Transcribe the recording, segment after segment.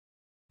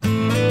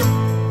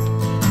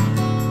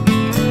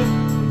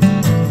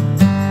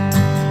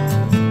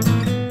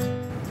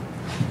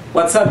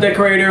What's up,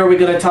 decorator? We're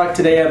going to talk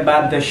today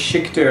about the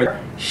Chiqueteur.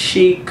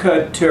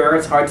 Chiqueteur,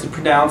 it's hard to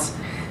pronounce.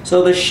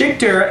 So the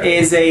Chiqueteur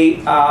is a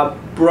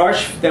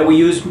brush that we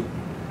use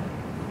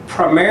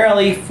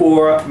primarily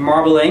for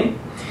marbling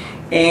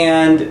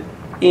and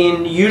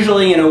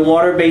usually in a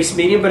water-based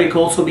medium, but it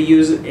can also be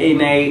used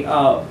in a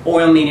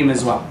oil medium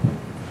as well.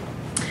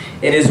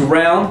 It is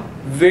round,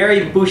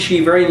 very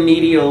bushy, very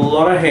meaty, a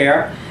lot of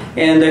hair,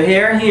 and the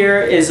hair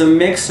here is a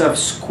mix of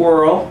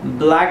squirrel,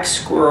 black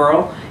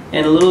squirrel,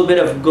 and a little bit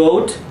of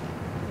goat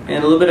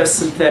and a little bit of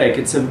synthetic.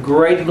 It's a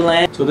great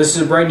blend. So this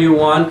is a brand new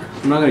one.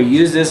 I'm not going to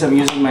use this. I'm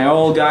using my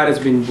old guy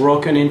that's been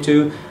broken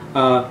into.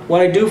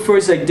 What I do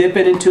first, I dip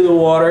it into the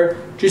water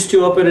just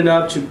to open it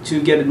up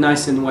to get it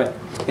nice and wet.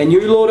 And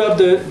you load up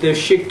the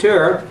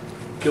Chiqueteur.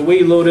 The way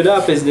you load it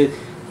up is that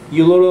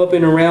you load it up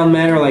in a round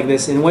manner like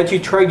this, and what you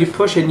try to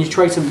push it and you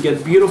try to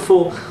get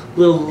beautiful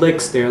little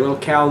licks there, little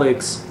cow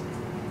licks.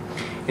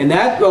 And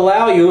that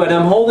allow you, and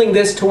I'm holding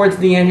this towards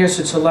the end here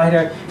so it's a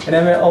lighter, and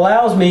it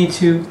allows me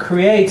to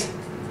create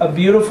a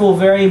beautiful,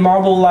 very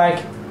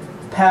marble-like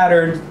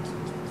pattern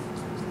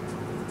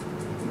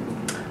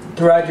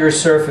throughout your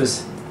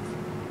surface.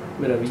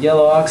 A bit of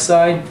yellow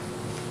oxide,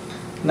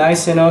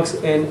 nice and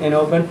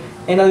open,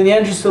 and on the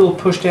end just a little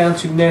push down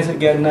to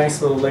get a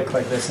nice little lick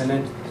like this, and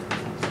then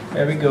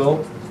there we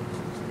go.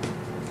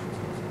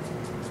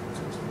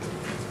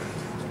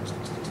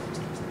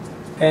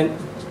 And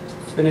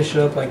finish it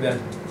up like that.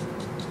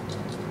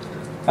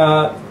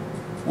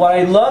 What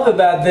I love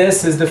about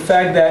this is the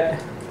fact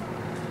that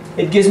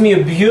it gives me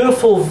a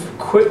beautiful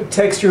quick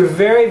texture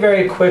very,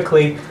 very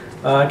quickly.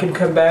 I can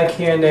come back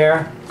here and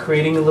there,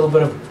 creating a little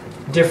bit of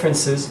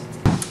differences.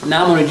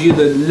 Now I'm going to do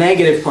the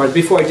negative part.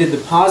 Before I did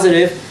the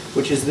positive,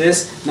 which is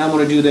this, now I'm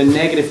going to do the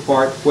negative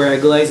part where I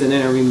glaze and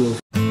then I remove.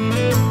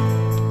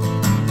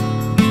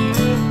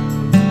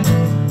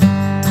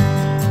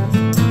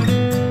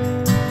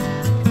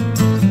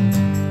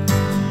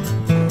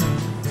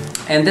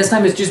 And this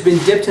time it's just been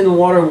dipped in the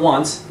water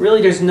once.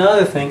 Really, there's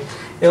another thing.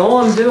 And all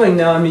I'm doing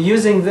now, I'm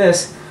using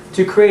this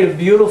to create a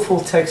beautiful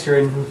texture.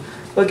 And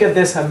look at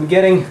this, I'm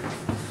getting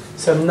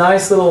some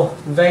nice little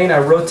vein. I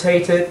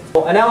rotate it.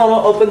 And now I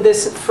want to open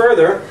this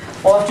further.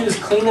 All I have to do is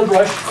clean the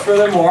brush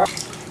furthermore,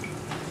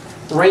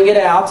 wring it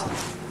out.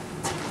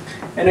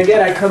 And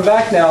again, I come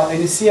back now and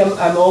you see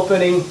I'm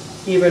opening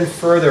even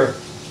further,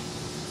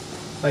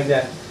 like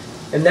that.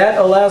 And that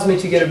allows me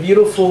to get a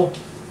beautiful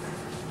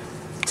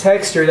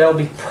texture that will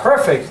be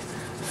perfect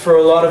for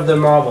a lot of the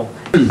marble.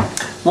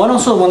 One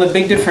of the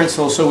big difference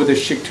also with the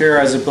Chiqueteur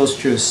as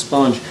opposed to a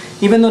sponge,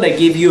 even though they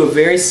give you a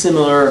very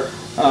similar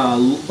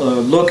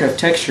look of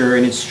texture,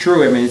 and it's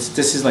true, I mean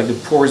this is like the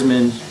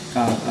Porsman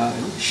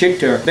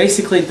Chiqueteur.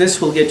 Basically this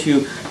will get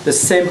you the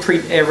same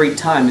print every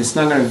time, it's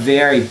not going to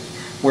vary,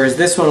 whereas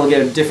this one will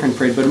get a different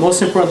print. But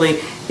most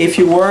importantly, if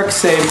you work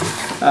say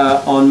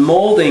on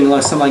molding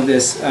like something like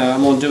this,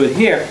 I'm going to do it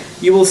here,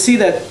 you will see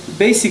that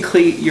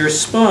basically your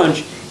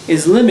sponge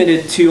is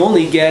limited to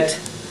only get,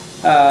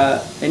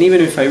 and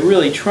even if I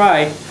really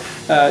try,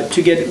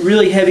 to get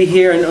really heavy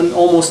hair and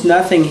almost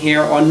nothing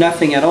hair or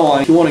nothing at all.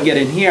 If you want to get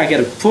in here, I got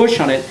to push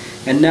on it,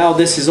 and now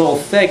this is all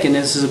thick and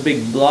this is a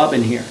big blob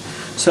in here.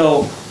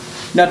 So,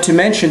 not to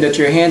mention that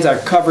your hands are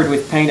covered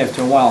with paint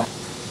after a while.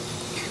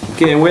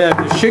 Okay, and with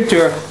the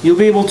Chiqueteur, you'll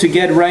be able to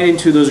get right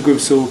into those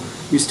groups. So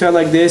you start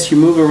like this, you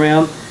move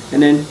around,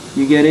 and then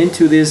you get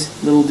into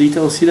this little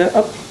detail. See that?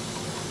 Up.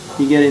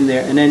 You get in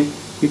there, and then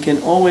you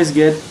can always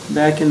get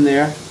back in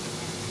there.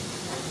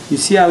 You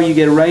see how you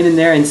get right in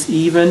there and it's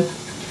even,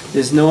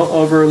 there's no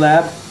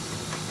overlap,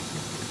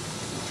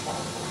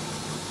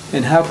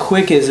 and how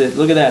quick is it?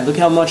 Look at that, look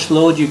how much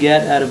load you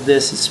get out of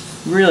this.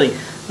 It's really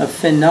a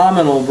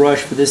phenomenal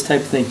brush for this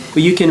type of thing.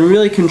 But you can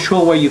really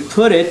control where you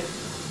put it,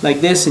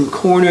 like this, in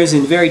corners,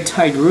 in very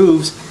tight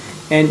grooves.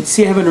 And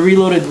see, I haven't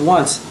reloaded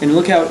once, and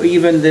look how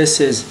even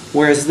this is.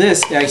 Whereas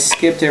this, I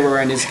skipped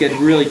everywhere and it's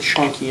getting really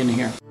chunky in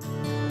here.